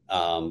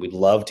 We'd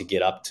love to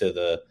get up to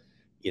the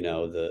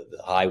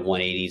high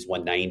 180s,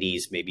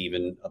 190s, maybe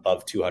even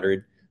above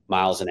 200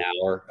 miles an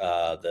hour.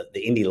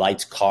 The Indy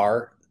Lights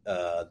car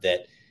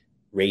that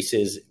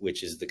races,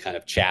 which is the kind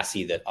of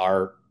chassis that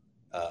our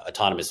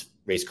autonomous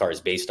race car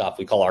is based off.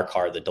 We call our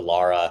car the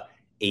Dallara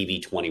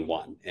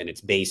AV21, and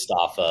it's based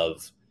off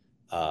of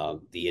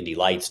the Indy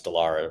Lights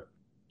Dallara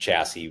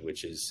chassis,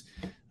 which is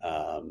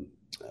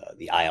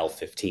the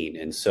IL15.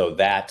 And so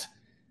that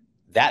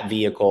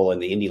vehicle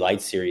and the Indy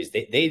Lights series,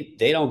 they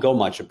don't go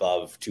much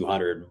above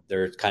 200.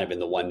 They're kind of in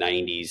the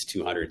 190s,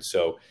 200.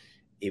 So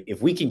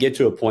if we can get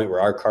to a point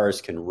where our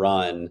cars can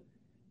run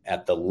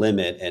at the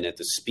limit and at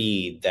the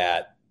speed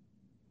that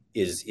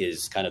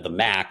is kind of the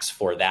max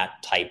for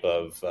that type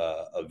of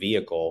a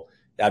vehicle,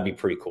 that'd be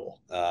pretty cool.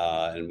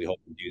 And we hope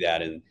to do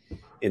that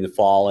in the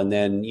fall. And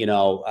then,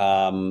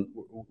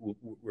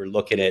 we're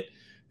looking at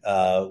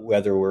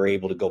whether we're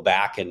able to go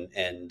back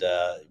and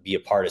be a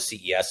part of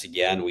CES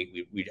again.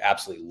 We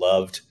absolutely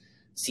loved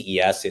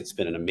CES. It's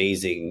been an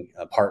amazing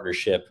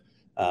partnership,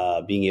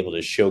 being able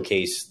to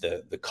showcase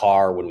the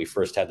car when we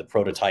first had the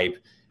prototype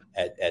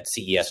at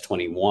CES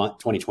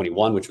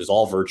 2021, which was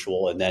all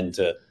virtual, and then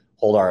to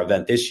hold our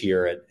event this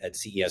year at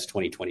CES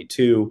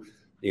 2022.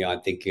 I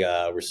think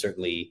we're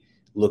certainly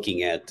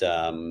looking at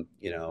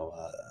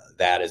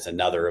that as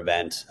another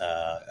event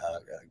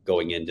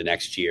going into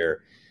next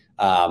year.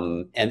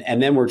 And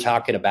then we're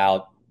talking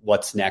about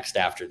what's next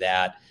after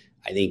that.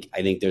 I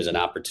think there's an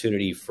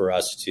opportunity for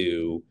us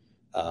to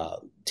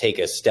take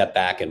a step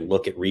back and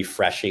look at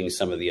refreshing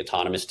some of the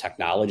autonomous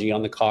technology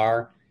on the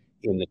car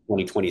in the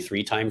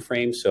 2023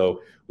 timeframe.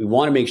 So we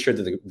want to make sure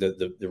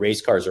that the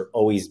race cars are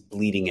always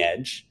bleeding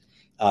edge.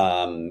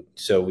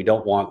 So we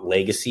don't want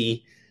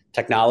legacy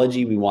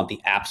technology. We want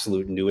the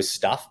absolute newest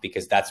stuff,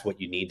 because that's what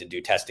you need to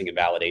do testing and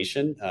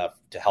validation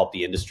to help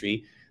the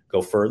industry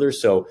go further.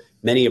 So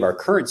many of our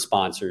current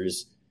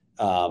sponsors,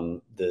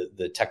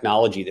 the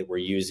technology that we're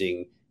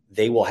using,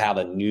 they will have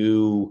a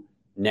new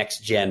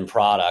next gen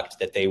product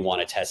that they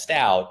want to test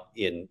out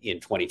in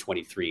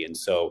 2023. And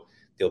so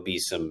there'll be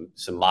some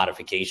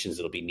modifications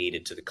that'll be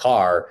needed to the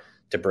car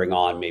to bring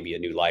on maybe a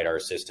new LIDAR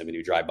system, a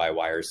new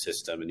drive-by-wire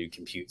system, a new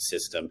compute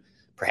system,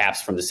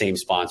 perhaps from the same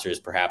sponsors,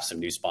 perhaps some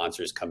new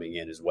sponsors coming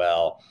in as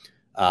well.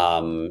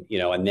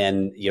 And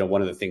then,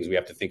 one of the things we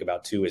have to think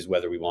about too is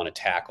whether we want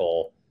to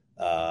tackle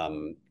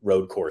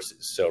road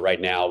courses. So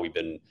right now we've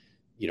been,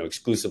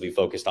 exclusively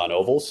focused on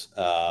ovals.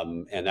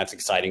 And that's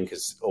exciting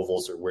because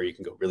ovals are where you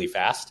can go really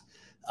fast.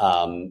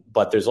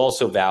 But there's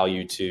also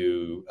value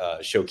to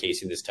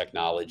showcasing this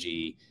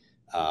technology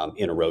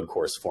in a road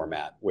course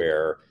format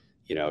where,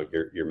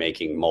 you're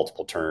making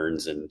multiple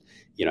turns and,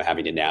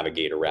 having to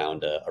navigate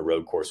around a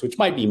road course, which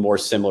might be more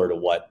similar to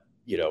what,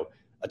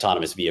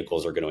 autonomous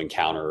vehicles are going to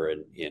encounter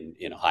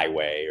in a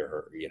highway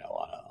or,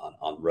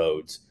 on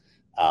roads.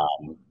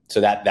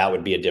 So that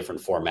would be a different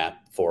format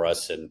for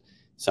us and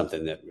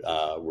something that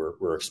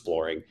we're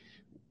exploring.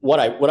 What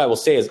I will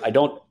say is I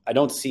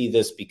don't see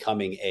this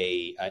becoming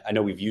I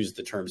know we've used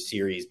the term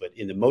series, but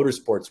in the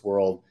motorsports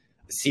world,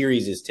 a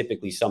series is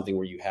typically something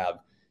where you have,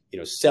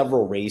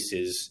 several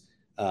races,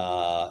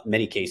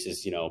 many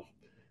cases,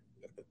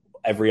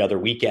 every other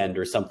weekend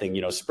or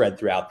something, spread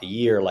throughout the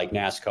year, like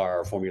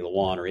NASCAR or Formula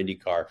One or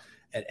INDYCAR.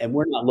 And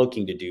we're not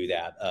looking to do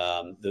that.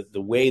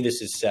 The way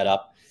this is set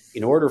up,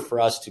 in order for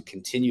us to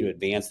continue to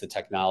advance the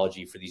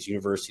technology for these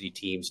university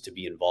teams to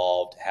be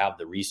involved, have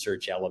the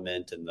research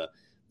element and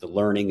the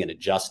learning and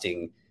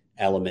adjusting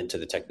element to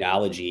the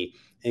technology,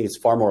 I think it's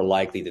far more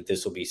likely that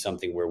this will be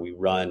something where we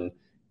run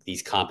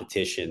these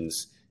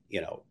competitions,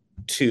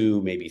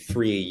 2, maybe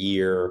 3 a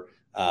year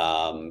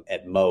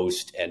at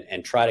most,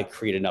 and try to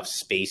create enough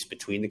space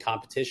between the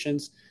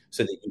competitions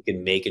so that you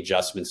can make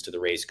adjustments to the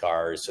race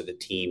cars so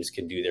that teams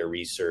can do their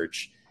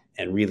research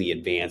and really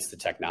advance the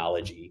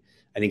technology.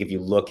 I think if you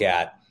look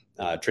at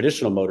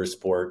traditional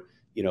motorsport,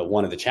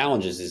 one of the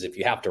challenges is if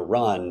you have to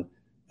run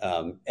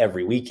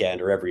every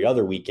weekend or every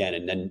other weekend,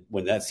 and then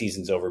when that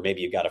season's over,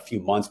 maybe you've got a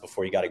few months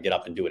before you got to get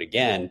up and do it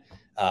again,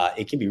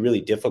 it can be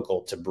really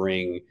difficult to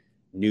bring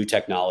new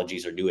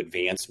technologies or new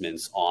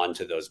advancements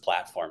onto those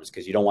platforms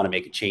because you don't want to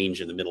make a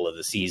change in the middle of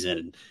the season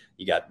and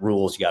you got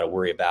rules you got to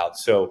worry about.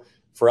 So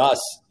for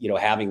us,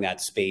 having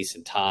that space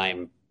and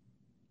time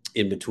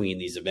in between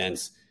these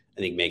events, I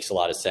think makes a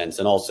lot of sense.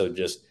 And also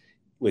just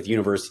with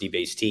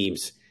university-based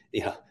teams,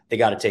 they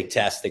got to take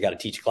tests, they got to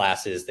teach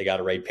classes, they got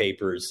to write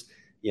papers,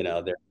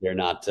 they're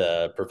not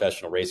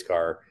professional race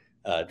car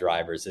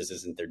drivers. This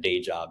isn't their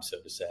day job,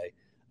 so to say.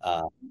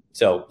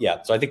 So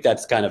I think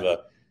that's kind of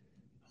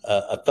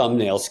a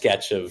thumbnail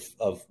sketch of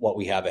what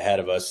we have ahead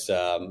of us.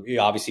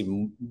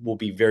 Obviously, we'll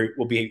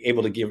be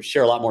able to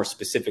share a lot more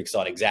specifics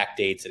on exact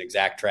dates and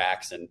exact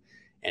tracks and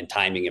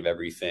timing of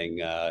everything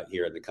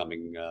here in the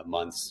coming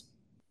months.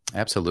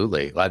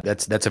 Absolutely.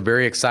 That's a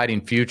very exciting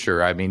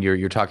future. I mean,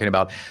 you're talking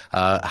about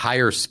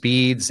higher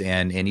speeds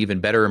and even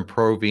better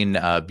improving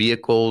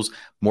vehicles,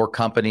 more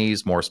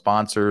companies, more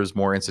sponsors,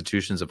 more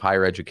institutions of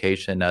higher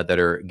education that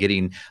are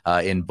getting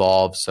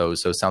involved. So it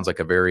sounds like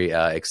a very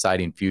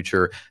exciting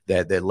future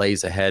that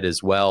lays ahead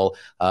as well.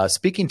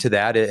 Speaking to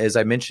that, as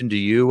I mentioned to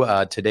you,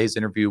 today's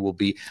interview will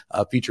be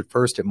featured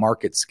first at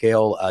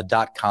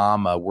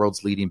marketscale.com,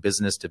 world's leading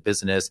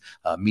business-to-business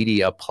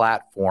media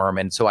platform.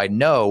 And so I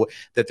know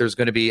that there's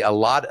going to be a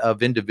lot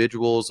of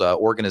individuals,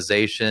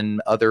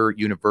 organization, other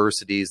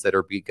universities that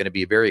are going to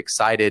be very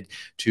excited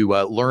to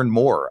learn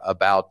more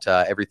about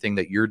everything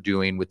that you're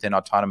doing within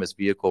autonomous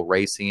vehicle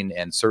racing,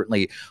 and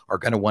certainly are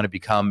going to want to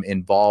become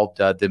involved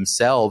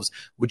themselves.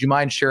 Would you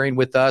mind sharing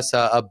with us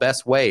a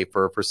best way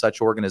for such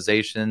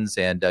organizations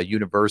and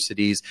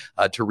universities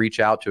to reach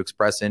out to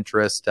express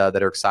interest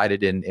that are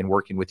excited in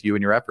working with you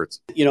and your efforts?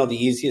 The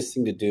easiest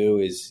thing to do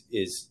is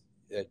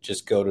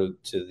just go to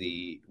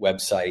the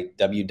website,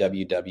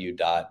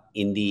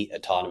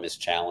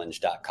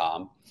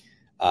 www.indyautonomouschallenge.com.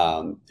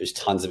 There's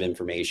tons of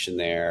information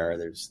there.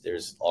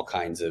 There's all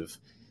kinds of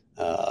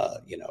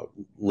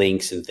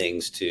links and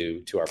things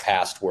to our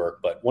past work.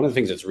 But one of the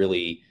things that's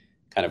really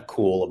kind of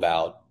cool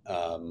about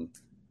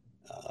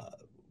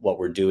what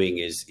we're doing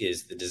is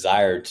the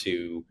desire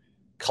to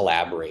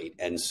collaborate.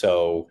 And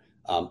so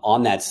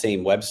on that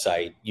same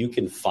website, you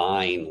can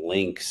find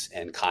links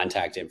and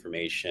contact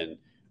information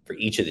for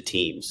each of the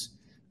teams.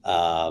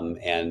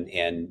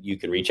 And you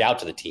can reach out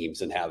to the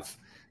teams and have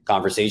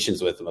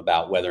conversations with them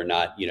about whether or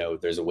not,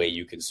 there's a way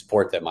you can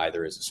support them,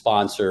 either as a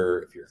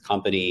sponsor, if you're a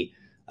company,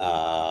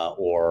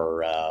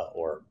 or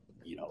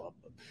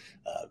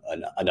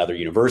another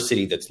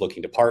university that's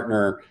looking to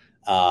partner.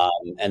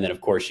 And then,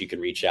 of course, you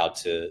can reach out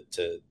to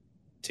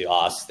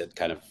us that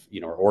kind of,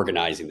 are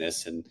organizing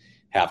this and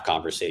have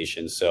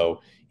conversations.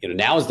 So,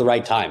 now is the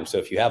right time. So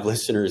if you have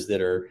listeners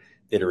that are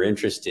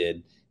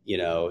interested,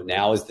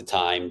 now is the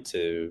time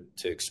to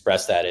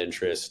express that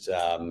interest,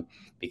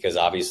 because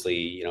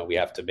obviously, we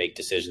have to make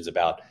decisions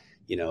about,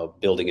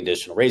 building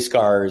additional race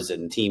cars,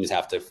 and teams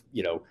have to,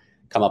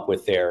 come up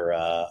with their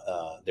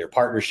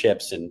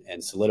partnerships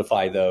and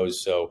solidify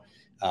those. So,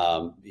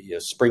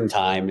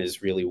 springtime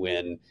is really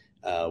when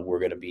we're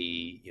going to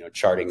be,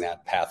 charting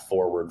that path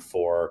forward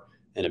for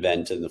an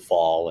event in the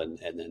fall and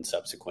then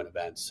subsequent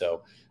events.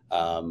 So,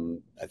 I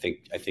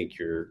think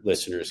your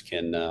listeners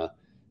can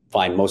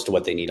find most of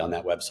what they need on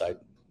that website.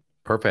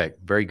 Perfect.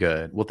 Very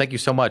good. Well, thank you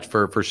so much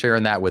for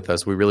sharing that with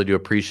us. We really do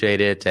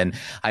appreciate it. And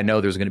I know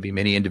there's going to be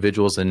many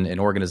individuals and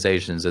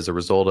organizations as a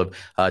result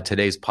of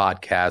today's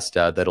podcast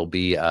that'll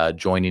be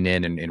joining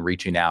in and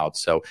reaching out.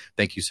 So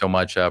thank you so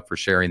much for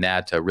sharing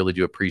that. I really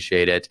do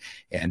appreciate it.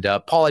 And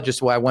Paul, I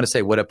want to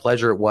say what a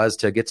pleasure it was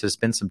to get to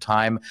spend some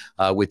time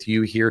with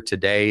you here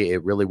today.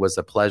 It really was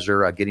a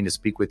pleasure getting to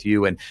speak with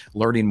you and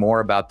learning more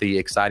about the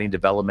exciting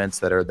developments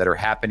that are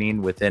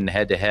happening within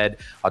head-to-head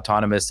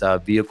autonomous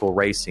vehicle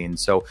racing.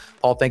 So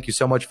Paul, thank you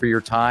so much for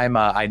your time.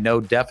 I know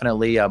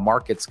definitely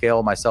Market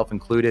Scale, myself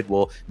included,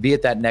 will be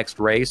at that next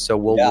race. So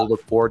we'll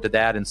look forward to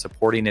that and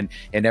supporting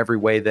in every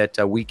way that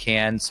we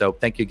can. So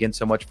thank you again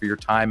so much for your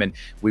time. And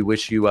we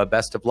wish you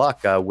best of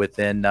luck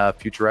within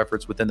future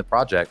efforts within the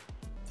project.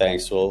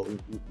 Thanks. We'll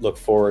look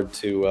forward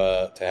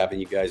to having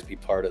you guys be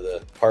part of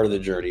the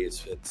journey.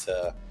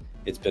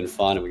 It's been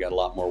fun, and we got a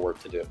lot more work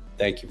to do.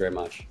 Thank you very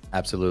much.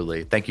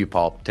 Absolutely. Thank you,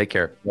 Paul. Take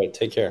care. Right.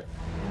 Take care.